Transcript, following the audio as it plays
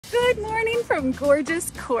Good morning from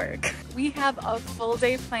gorgeous Cork. We have a full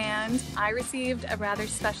day planned. I received a rather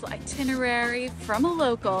special itinerary from a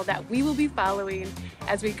local that we will be following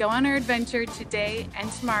as we go on our adventure today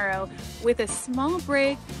and tomorrow, with a small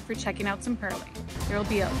break for checking out some pearling. There will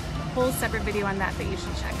be a whole separate video on that you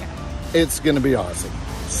should check out. It's gonna be awesome.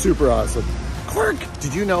 Super awesome. Cork!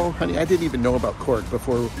 Did you know, honey, I didn't even know about Cork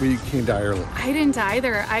before we came to Ireland. I didn't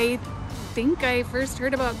either. I think I first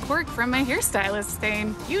heard about Cork from my hairstylist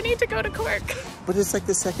saying, you need to go to Cork. But it's like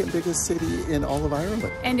the second biggest city in all of Ireland.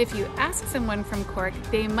 And if you ask someone from Cork,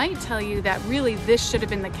 they might tell you that really this should have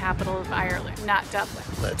been the capital of Ireland, not Dublin.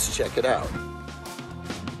 Let's check it out.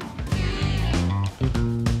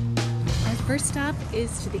 Our first stop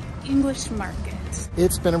is to the English Market.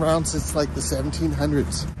 It's been around since like the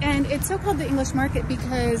 1700s. And it's so called the English Market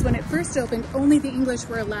because when it first opened, only the English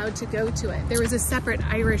were allowed to go to it. There was a separate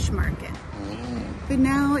Irish market. But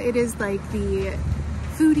now it is like the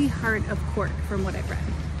foodie heart of Cork, from what I've read.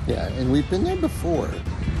 Yeah, and we've been there before.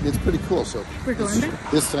 It's pretty cool, so we're going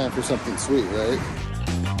back. This time for something sweet, right?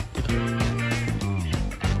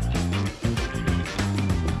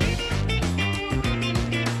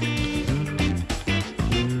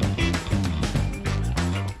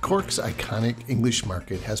 Cork's iconic English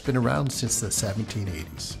market has been around since the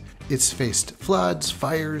 1780s. It's faced floods,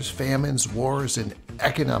 fires, famines, wars, and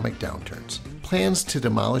economic downturns. Plans to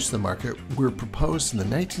demolish the market were proposed in the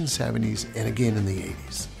 1970s and again in the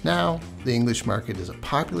 80s. Now, the English market is a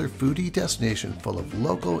popular foodie destination full of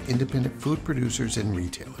local independent food producers and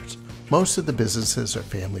retailers. Most of the businesses are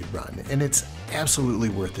family run, and it's absolutely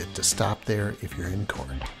worth it to stop there if you're in Cork.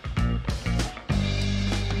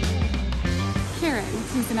 Karen,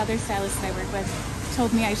 who's another stylist that I work with,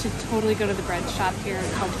 told me I should totally go to the bread shop here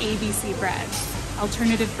called ABC Bread,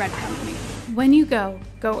 Alternative Bread Company. When you go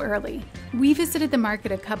early. We visited the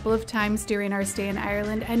market a couple of times during our stay in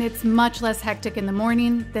Ireland, and it's much less hectic in the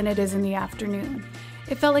morning than it is in the afternoon.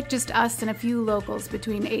 It felt like just us and a few locals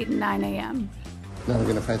between 8 and 9 a.m. Now we're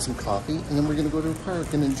gonna find some coffee, and then we're gonna go to a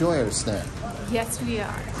park and enjoy our snack. Yes, we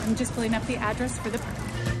are. I'm just pulling up the address for the park.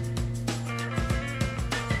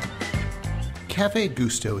 Cafe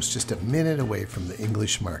Gusto is just a minute away from the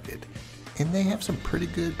English market, and they have some pretty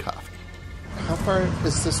good coffee. How far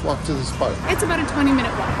is this walk to this park? It's about a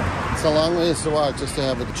 20-minute walk. It's a long ways to walk just to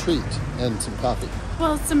have a treat and some coffee.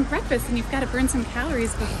 Well, some breakfast, and you've got to burn some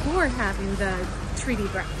calories before having the treaty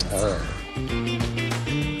breakfast. All right.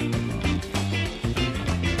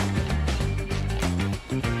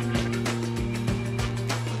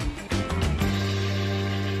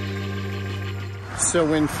 So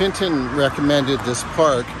when Fintan recommended this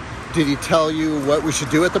park, did he tell you what we should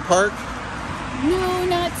do at the park? No,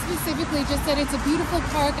 not specifically, just that it's a beautiful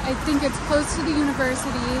park. I think it's close to the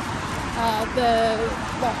university. The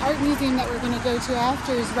art museum that we're going to go to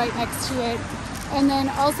after is right next to it. And then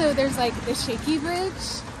also there's like the Shaky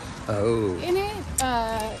Bridge in it. And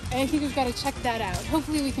I think we've got to check that out.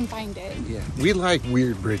 Hopefully we can find it. Yeah, we like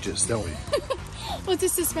weird bridges, don't we? Well, it's a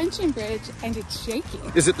suspension bridge and it's shaky.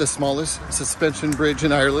 Is it the smallest suspension bridge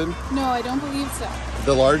in Ireland? No, I don't believe so.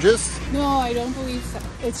 The largest? No, I don't believe so.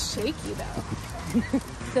 It's shaky though.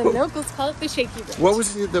 The locals call it the Shaky Bridge. What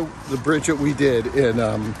was the bridge that we did in,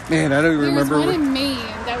 man, I don't even remember. There was one in Maine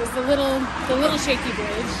that was the little Shaky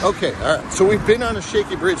Bridge. Okay, all right. So we've been on a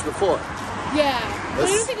shaky bridge before. Yeah, but I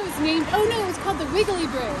don't think it was named, oh no, it was called the Wiggly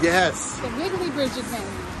Bridge. Yes. The Wiggly Bridge is named.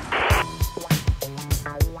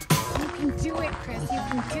 You can do it, Chris, you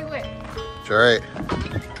can do it. It's all right.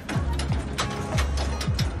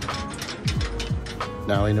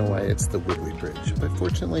 Now I know why it's the Wiggly Bridge, but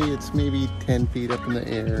fortunately it's maybe 10 feet up in the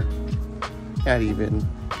air. Not even.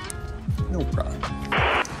 No problem.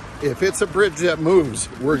 If it's a bridge that moves,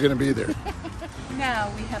 we're gonna be there.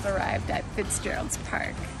 Now we have arrived at Fitzgerald's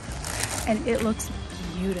Park, and it looks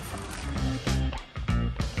beautiful.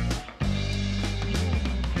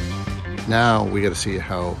 Now we gotta see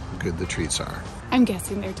how good the treats are. I'm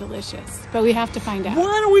guessing they're delicious, but we have to find out.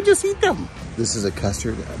 Why don't we just eat them? This is a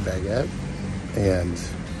custard baguette, and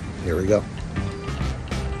here we go.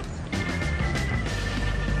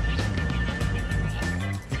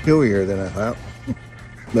 Chewier than I thought.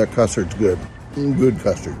 That custard's good. Good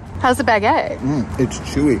custard. How's the baguette? It's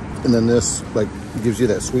chewy. And then this like gives you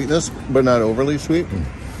that sweetness, but not overly sweet.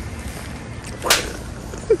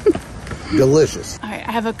 Delicious. All right,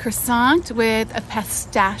 I have a croissant with a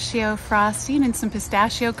pistachio frosting and some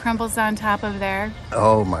pistachio crumbles on top of there.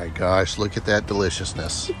 Oh my gosh, look at that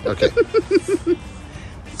deliciousness. Okay.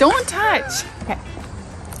 Don't touch. Okay.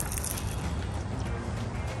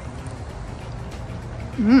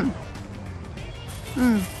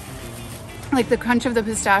 like the crunch of the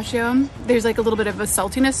pistachio. There's like a little bit of a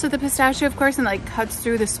saltiness to the pistachio, of course, and like cuts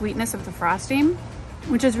through the sweetness of the frosting,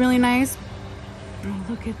 which is really nice. Oh,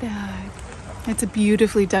 look at that. It's a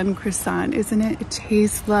beautifully done croissant, isn't it? It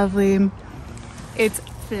tastes lovely. It's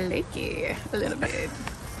flaky a little bit.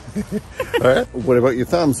 All right, what about your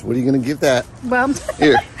thumbs? What are you going to give that? Well,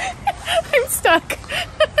 here. I'm stuck.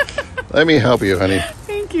 Let me help you, honey.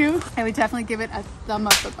 Thank you. I would definitally give it a thumb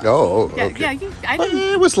up above. Oh, okay. Yeah, I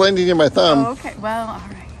didn't. I was lending you my thumb. Oh, okay. Well, all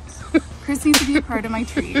right. Chris needs to be a part of my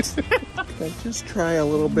treat. Can I just try a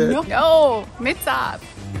little bit? No, mitts off.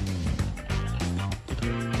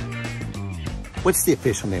 What's the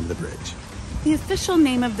official name of the bridge? The official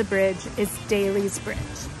name of the bridge is Daly's Bridge.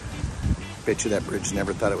 Bet you that bridge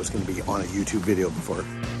never thought it was going to be on a YouTube video before.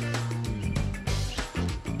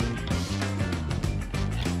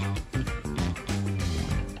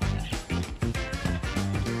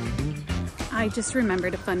 I just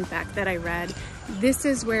remembered a fun fact that I read. This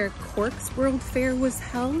is where Cork's World Fair was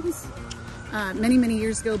held many, many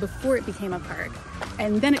years ago before it became a park.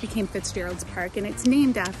 And then it became Fitzgerald's Park, and it's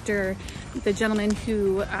named after the gentleman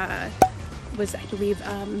who was, I believe,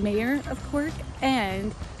 mayor of Cork,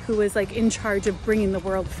 and who was like in charge of bringing the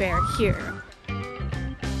World Fair here. Or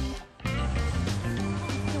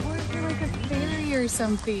like a fairy or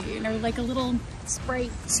something, or like a little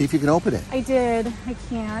sprite. See if you can open it. I did. I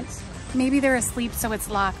can't. Maybe they're asleep, so it's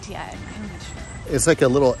locked yet. I'm not sure. It's like a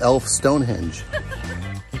little elf Stonehenge.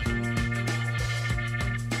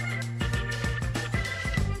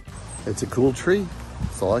 It's a cool tree.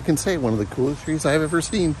 That's all I can say. One of the coolest trees I've ever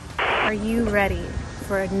seen. Are you ready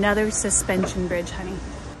for another suspension bridge, honey?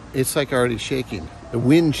 It's like already shaking. The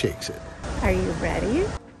wind shakes it. Are you ready?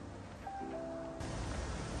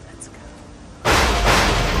 Let's go.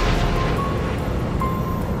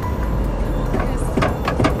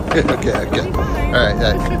 Okay. All right,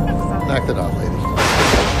 knock it off, lady.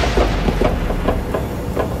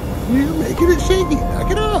 You're making it shaky.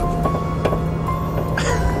 Knock it off.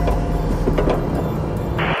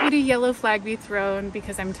 Would a yellow flag be thrown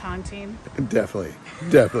because I'm taunting? Definitely.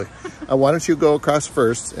 Why don't you go across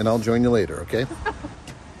first, and I'll join you later, okay?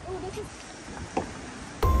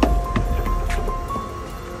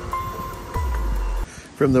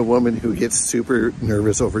 From the woman who gets super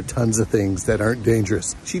nervous over tons of things that aren't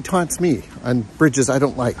dangerous. She taunts me on bridges I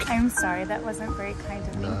don't like. I'm sorry, that wasn't very kind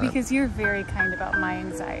of me, because you're very kind about my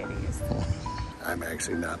anxieties. I'm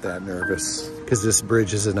actually not that nervous because this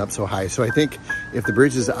bridge isn't up so high. So I think if the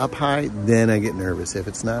bridge is up high, then I get nervous. If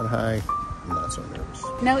it's not high, I'm not so nervous.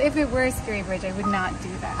 No, if it were a scary bridge, I would not do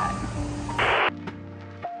that.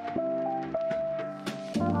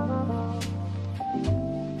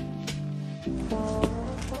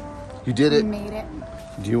 You did it. You made it.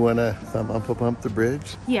 Do you want to thumb up a bump the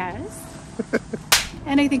bridge? Yes.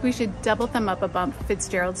 And I think we should double thumb up a bump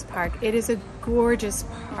Fitzgerald's Park. It is a gorgeous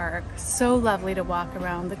park. So lovely to walk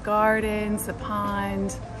around. The gardens, the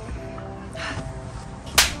pond.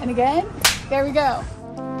 And again, there we go.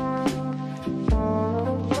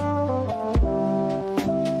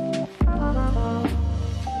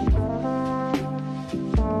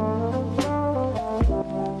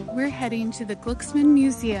 We're heading to the Glucksman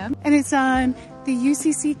Museum, and it's on the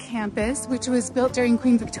UCC campus, which was built during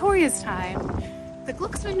Queen Victoria's time. The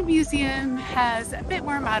Glucksman Museum has a bit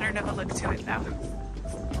more modern of a look to it though.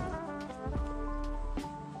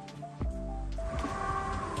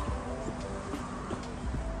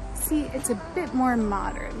 See, it's a bit more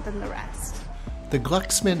modern than the rest. The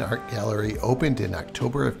Glucksman Art Gallery opened in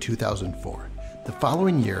October of 2004. The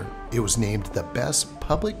following year, it was named the best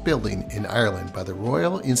public building in Ireland by the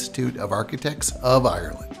Royal Institute of Architects of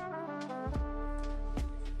Ireland.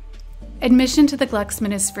 Admission to the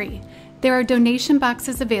Glucksman is free. There are donation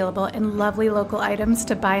boxes available and lovely local items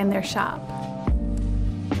to buy in their shop.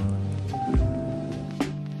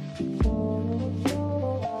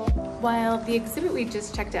 While the exhibit we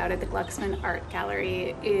just checked out at the Glucksman Art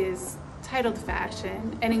Gallery is titled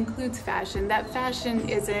Fashion and includes fashion, that fashion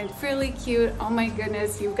isn't frilly cute, oh my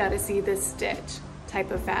goodness, you've got to see this stitch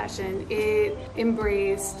type of fashion. It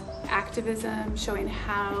embraced activism, showing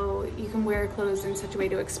how you can wear clothes in such a way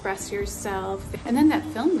to express yourself. And then that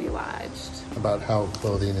film we watched. About how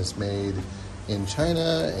clothing is made in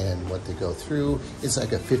China and what they go through. It's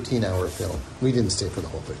like a 15-hour film. We didn't stay for the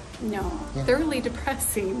whole thing. No, thoroughly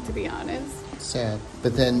depressing, to be honest. Sad.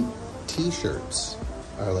 But then t-shirts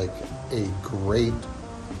are like a great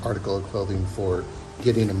article of clothing for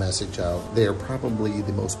getting a message out. They are probably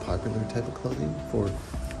the most popular type of clothing for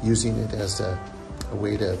using it as a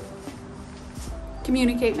way to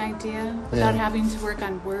communicate an idea without having to work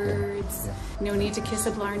on words. No need to kiss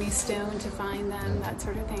a Blarney Stone to find them, that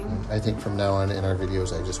sort of thing. I think from now on in our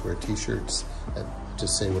videos, I just wear t-shirts that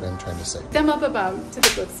just say what I'm trying to say. Thumb up about to the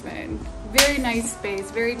Booksman. Very nice space,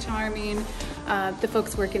 very charming. The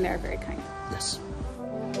folks working there are very kind. Yes.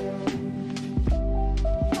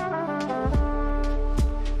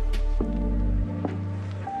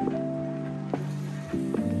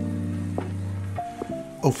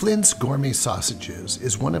 O'Flynn's Gourmet Sausages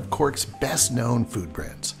is one of Cork's best-known food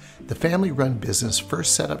brands. The family-run business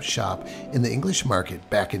first set up shop in the English market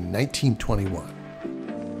back in 1921.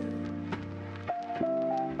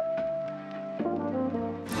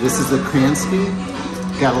 This is the Kransky.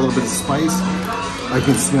 Got a little bit of spice. I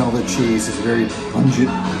can smell the cheese. It's very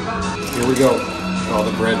pungent. Here we go. Oh,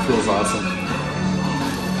 the bread feels awesome.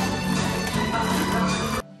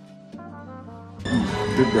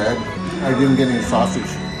 Good bread. I didn't get any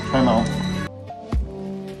sausage. Time out.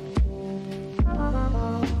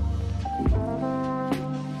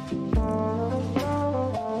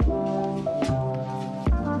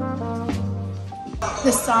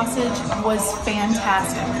 The sausage was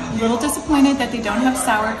fantastic. A little disappointed that they don't have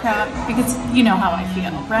sauerkraut because you know how I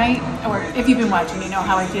feel, right? Or if you've been watching, you know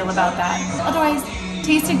how I feel about that. Otherwise,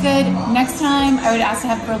 tasted good. Next time, I would ask to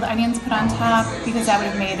have grilled onions put on top because that would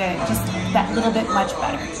have made it just that little bit much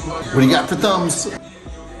better. What do you got for thumbs?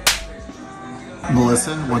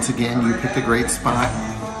 Melissa, once again, you picked a great spot.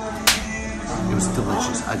 It was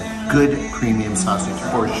delicious. A good premium sausage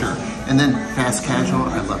for sure. And then fast casual,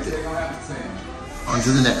 I loved it. On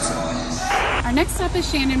to the next one. Our next stop is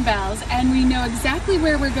Shandon Bell's, and we know exactly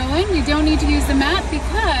where we're going. We don't need to use the map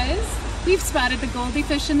because we've spotted the goldie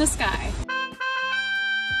fish in the sky.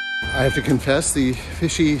 I have to confess, the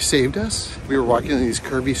fishy saved us. We were walking in these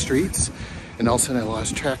curvy streets, and all of a sudden I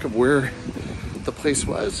lost track of where the place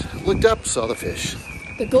was. Looked up, saw the fish.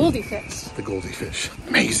 The goldie fish. The goldie fish.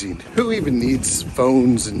 Amazing. Who even needs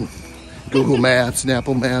phones and Google Maps and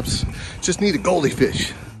Apple Maps? Just need a goldie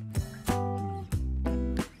fish.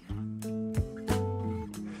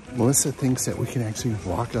 Melissa thinks that we can actually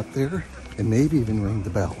walk up there and maybe even ring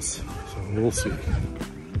the bells. So we'll see. Look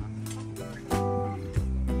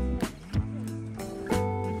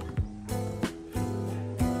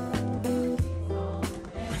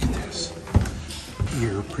at this.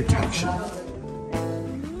 Ear protection.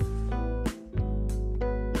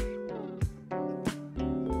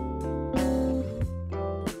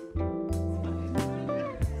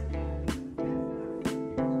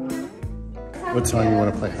 What song you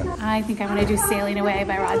want to play, hon? I think I want to do Sailing Away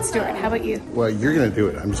by Rod Stewart. How about you? Well, you're going to do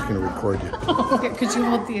it. I'm just going to record you. Okay, could you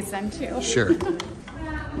hold these then too? Sure.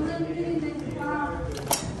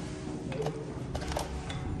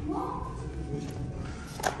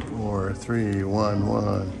 4, 3, 1,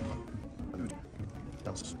 1.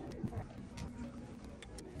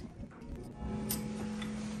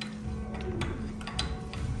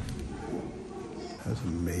 That's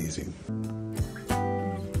amazing.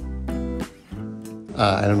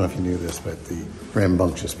 I don't know if you knew this, but the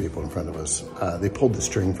rambunctious people in front of us, they pulled the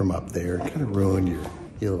string from up there and kind of ruined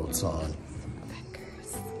your little song.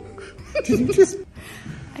 Peckers. Did you just?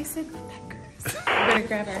 I said peckers. We're gonna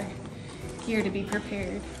grab our gear to be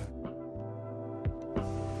prepared.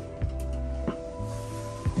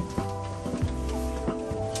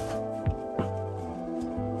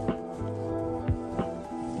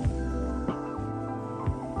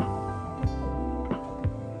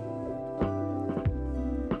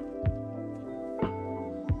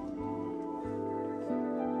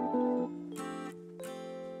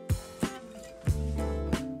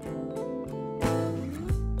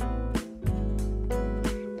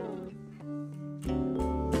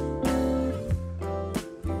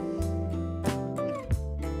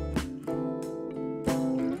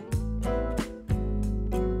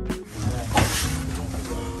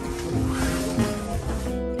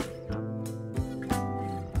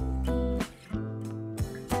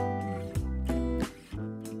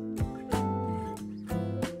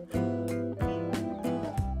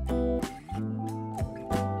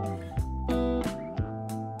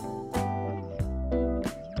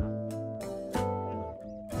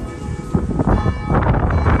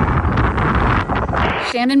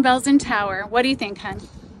 Shandon Bell's in Tower. What do you think, hun?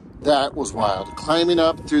 That was wild. Climbing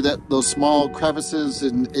up through those small crevices,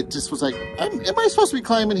 and it just was like, am I supposed to be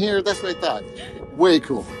climbing here? That's what I thought. Way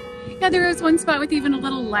cool. Yeah, there was one spot with even a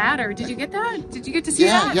little ladder. Did you get that? Did you get to see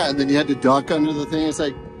that? Yeah, and then you had to duck under the thing. It's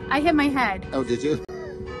like... I hit my head. Oh, did you?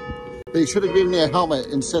 They should have given me a helmet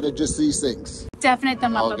instead of just these things. Definite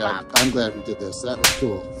thumb up God. above. I'm glad we did this. That was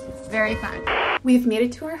cool. very fun. We've made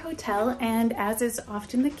it to our hotel, and as is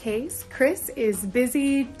often the case, Chris is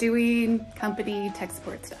busy doing company tech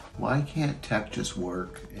support stuff. Why can't tech just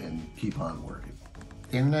work and keep on working?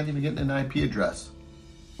 They're not even getting an IP address.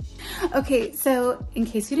 Okay, so in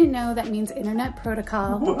case you didn't know, that means internet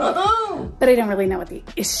protocol. Whoa! But I don't really know what the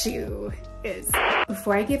issue is.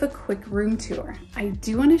 Before I give a quick room tour, I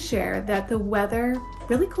do want to share that the weather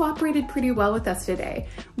really cooperated pretty well with us today.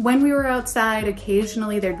 When we were outside,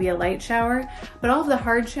 occasionally there'd be a light shower, but all of the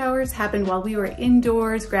hard showers happened while we were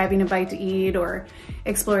indoors grabbing a bite to eat or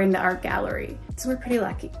exploring the art gallery. So we're pretty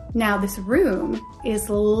lucky. Now this room is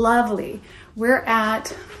lovely. We're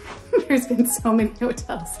at there's been so many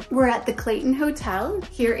hotels. We're at the Clayton Hotel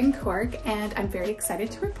here in Cork, and I'm very excited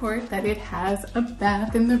to report that it has a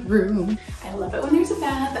bath in the room. I love it when there's a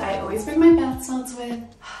bath. I always bring my bath salts with.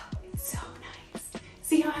 It's so nice.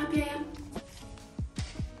 See how happy I am?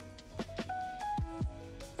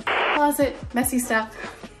 Closet, messy stuff.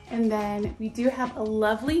 And then we do have a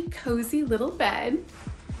lovely, cozy little bed.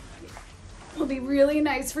 It'll be really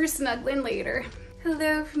nice for snuggling later.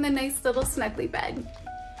 Hello from the nice little snuggly bed.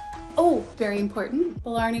 Oh, very important.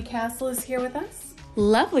 Blarney Castle is here with us.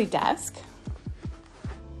 Lovely desk.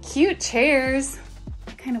 Cute chairs.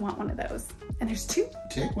 I kind of want one of those. And there's two.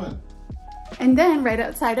 Take one. And then right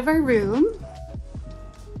outside of our room,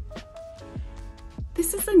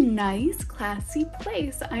 this is a nice, classy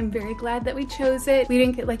place. I'm very glad that we chose it. We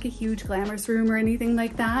didn't get like a huge glamorous room or anything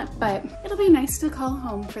like that, but it'll be nice to call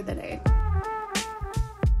home for the day.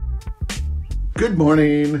 Good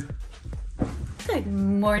morning. Good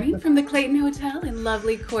morning from the Clayton Hotel in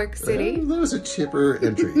lovely Cork City. That was a chipper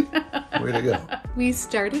entry. Way to go. We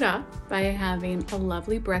started off by having a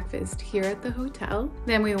lovely breakfast here at the hotel.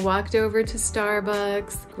 Then we walked over to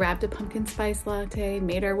Starbucks, grabbed a pumpkin spice latte,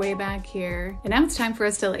 made our way back here. And now it's time for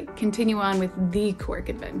us to continue on with the Cork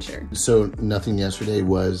adventure. So nothing yesterday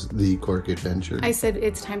was the Cork adventure? I said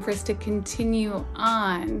it's time for us to continue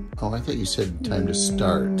on. Oh, I thought you said time to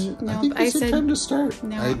start. No, I think I said time to start.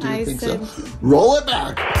 No, I do think said, so. Roll it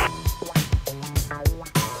back.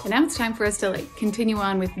 And now it's time for us to continue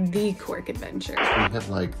on with the Cork adventure. We have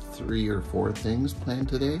like 3 or 4 things planned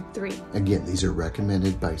today. 3. Again, these are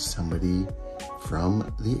recommended by somebody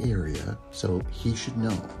from the area, so he should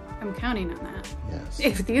know. I'm counting on that. Yes.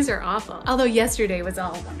 If these are awful. Although yesterday was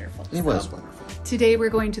all wonderful. It was wonderful. Today we're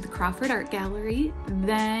going to the Crawford Art Gallery,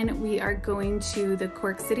 then we are going to the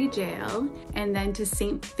Cork City Jail, and then to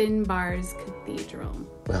St. Finbarr's Cathedral.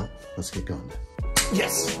 Well, let's get going then.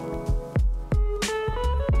 Yes!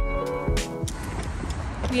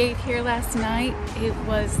 We ate here last night. It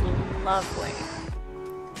was lovely.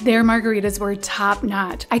 Their margaritas were top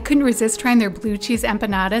notch. I couldn't resist trying their blue cheese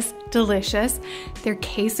empanadas. Delicious. Their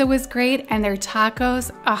queso was great, and their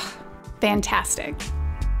tacos, fantastic.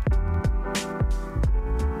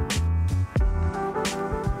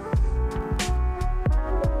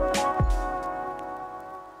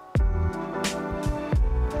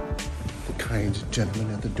 The kind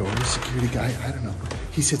gentleman at the door, security guy, I don't know.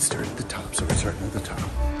 He said start at the top, so we're starting at the top.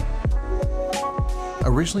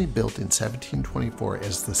 Originally built in 1724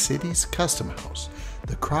 as the city's custom house,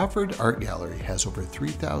 the Crawford Art Gallery has over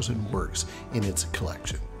 3,000 works in its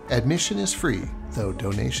collection. Admission is free, though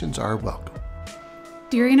donations are welcome.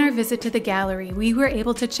 During our visit to the gallery, we were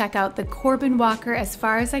able to check out the Corbin Walker As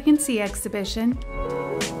Far As I Can See exhibition,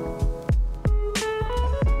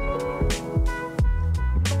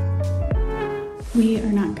 we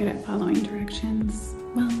are not good at following directions.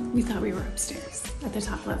 Well, we thought we were upstairs at the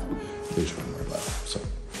top level. There's one more level, so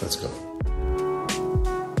let's go.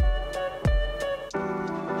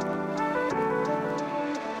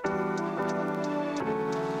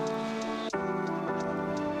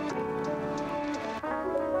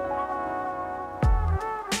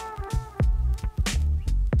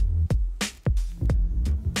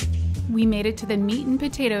 We made it to the Meat and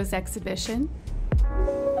Potatoes exhibition.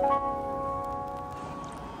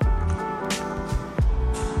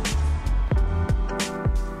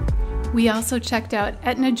 We also checked out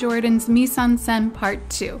Etna Jordan's Mise en Scène Part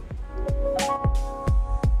 2.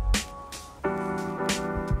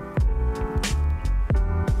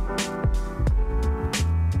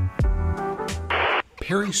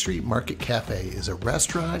 Perry Street Market Cafe is a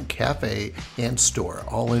restaurant, cafe, and store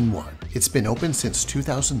all in one. It's been open since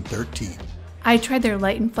 2013. I tried their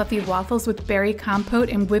light and fluffy waffles with berry compote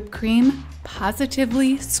and whipped cream.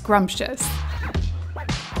 Positively scrumptious.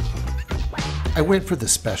 I went for the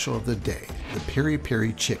special of the day, the Peri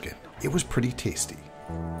Peri chicken. It was pretty tasty.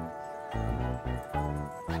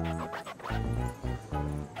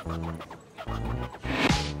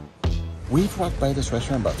 We've walked by this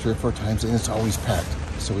restaurant about 3 or 4 times and it's always packed.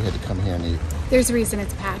 so we had to come here and eat. There's a reason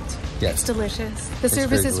it's packed. Yes. It's delicious. The It's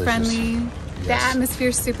service very is delicious. friendly. Yes. The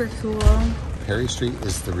atmosphere's super cool. Perry Street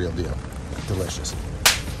is the real deal. Delicious.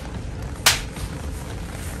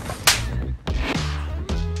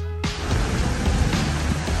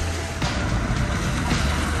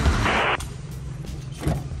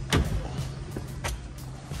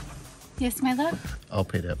 Yes, my love? All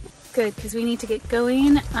paid up. Good, because we need to get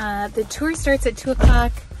going. The tour starts at 2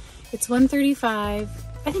 o'clock. It's 1:35.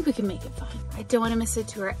 I think we can make it fun. I don't want to miss a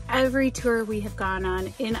tour. Every tour we have gone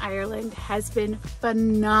on in Ireland has been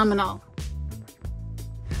phenomenal.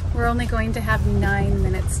 We're only going to have 9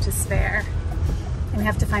 minutes to spare. And we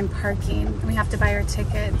have to find parking. And we have to buy our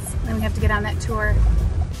tickets. And we have to get on that tour.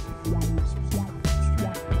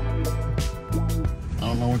 I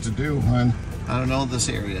don't know what to do, hon. I don't know this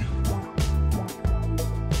area.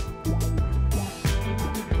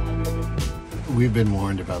 We've been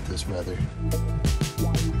warned about this weather.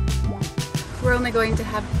 We're only going to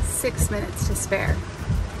have 6 minutes to spare.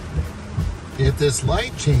 If this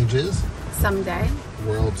light changes, Someday.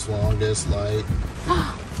 world's longest light.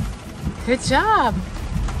 Good job.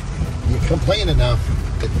 You complain enough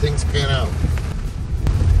that things pan out.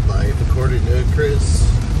 Life according to Chris.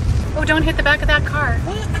 Oh, don't hit the back of that car.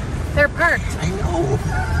 They're parked. I know.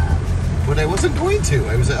 But I wasn't going to.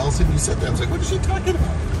 I was at Elson, you said that. I was like, what is she talking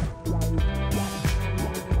about?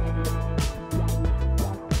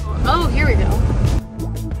 Oh, here we go.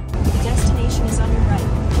 The destination is on your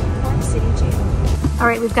right. Cork City Jail. All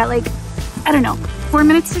right, we've got like, I don't know, 4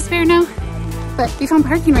 minutes to spare now. But we found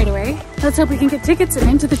parking right away. Let's hope we can get tickets and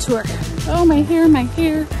into the tour. Oh, my hair, my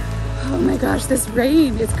hair. Oh my gosh, this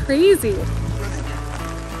rain is crazy.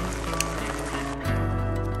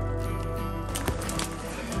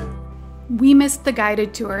 We missed the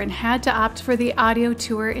guided tour and had to opt for the audio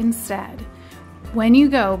tour instead. When you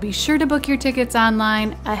go, be sure to book your tickets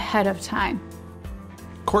online ahead of time.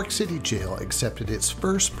 Cork City Jail accepted its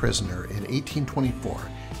first prisoner in 1824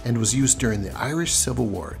 and was used during the Irish Civil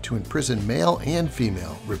War to imprison male and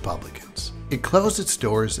female Republicans. It closed its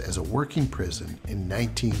doors as a working prison in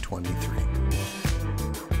 1923.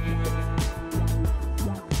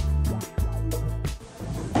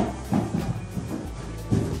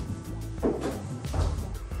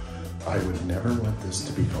 I would never want this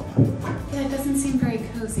to be home. Yeah, it doesn't seem very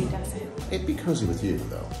cozy, does it? It'd be cozy with you,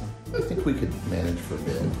 though. I think we could manage for a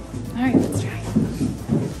bit. All right, let's try.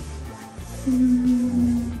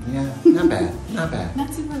 Yeah, not bad, not bad.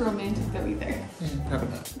 Not super romantic though either. Yeah, probably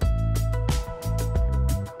not.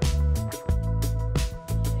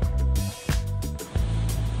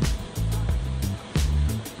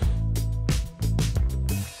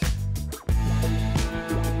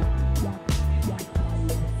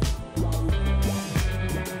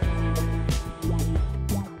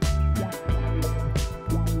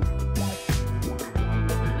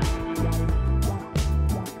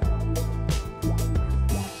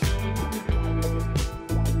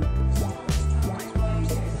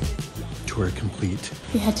 Tour complete.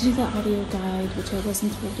 We had to do the audio guide, which I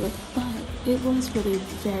wasn't thrilled with, but it was really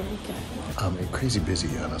very good. Crazy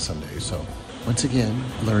busy on a Sunday, so once again,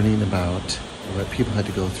 learning about what people had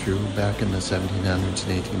to go through back in the 1700s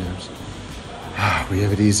and 1800s. We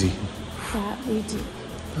have it easy. That we do.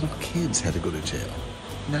 Little kids had to go to jail.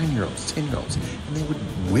 9-year-olds, 10-years-olds, and they would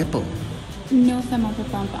whip them. No thumb up or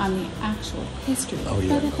bump on the actual history, Oh,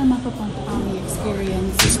 yeah. but a thumb up or bump on the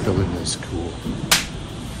experience. This building is cool.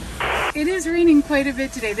 It is raining quite a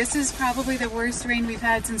bit today. This is probably the worst rain we've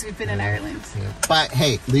had since we've been in Ireland. Yeah. But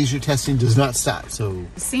hey, leisure testing does not stop, so...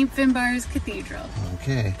 St. Finbarr's Cathedral.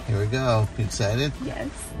 Okay, here we go. You excited? Yes.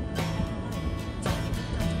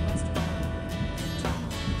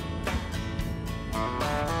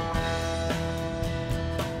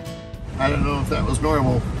 I don't know if that was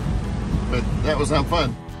normal, but that was not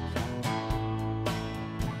fun.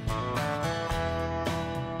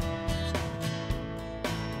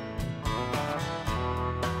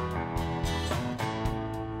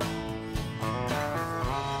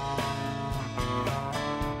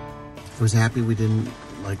 I was happy we didn't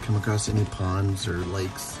come across any ponds or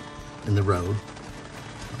lakes in the road,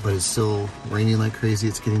 but it's still raining like crazy.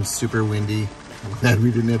 It's getting super windy. I'm glad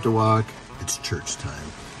we didn't have to walk. It's church time.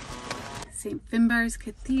 St. Finbarr's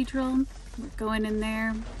Cathedral. We're going in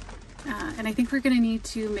there. And I think we're going to need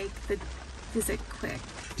to make the visit quick.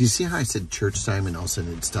 Do you see how I said church time and all of a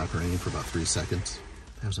sudden it stopped raining for about 3 seconds?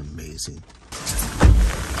 That was amazing.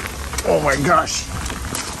 Oh my gosh.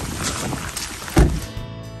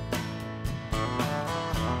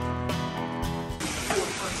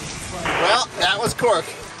 Well, that was Cork.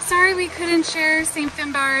 Sorry we couldn't share St.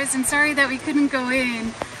 Finbarr's and sorry that we couldn't go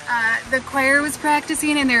in. The choir was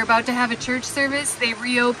practicing and they're about to have a church service. They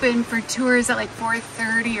reopened for tours at like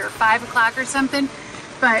 4:30 or 5 o'clock or something.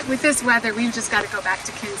 But with this weather, we've just got to go back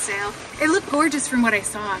to Kinsale. It looked gorgeous from what I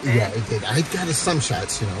saw of it. Yeah, it did. I got some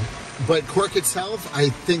shots, you know. But Cork itself, I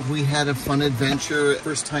think we had a fun adventure.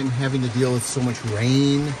 First time having to deal with so much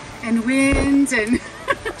rain. And wind and...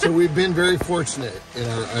 So we've been very fortunate in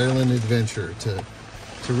our Ireland adventure to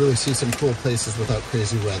really see some cool places without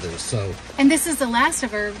crazy weather. So. And this is the last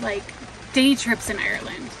of our, like, day trips in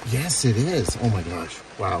Ireland. Yes, it is. Oh my gosh.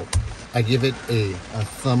 Wow. I give it a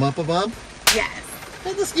thumb up above. Yes.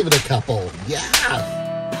 And let's give it a couple.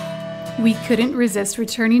 Yeah. We couldn't resist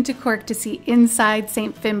returning to Cork to see inside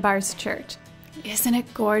St. Finbarr's Church. Isn't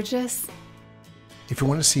it gorgeous? If you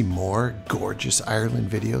want to see more gorgeous Ireland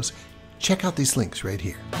videos, check out these links right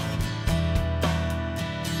here.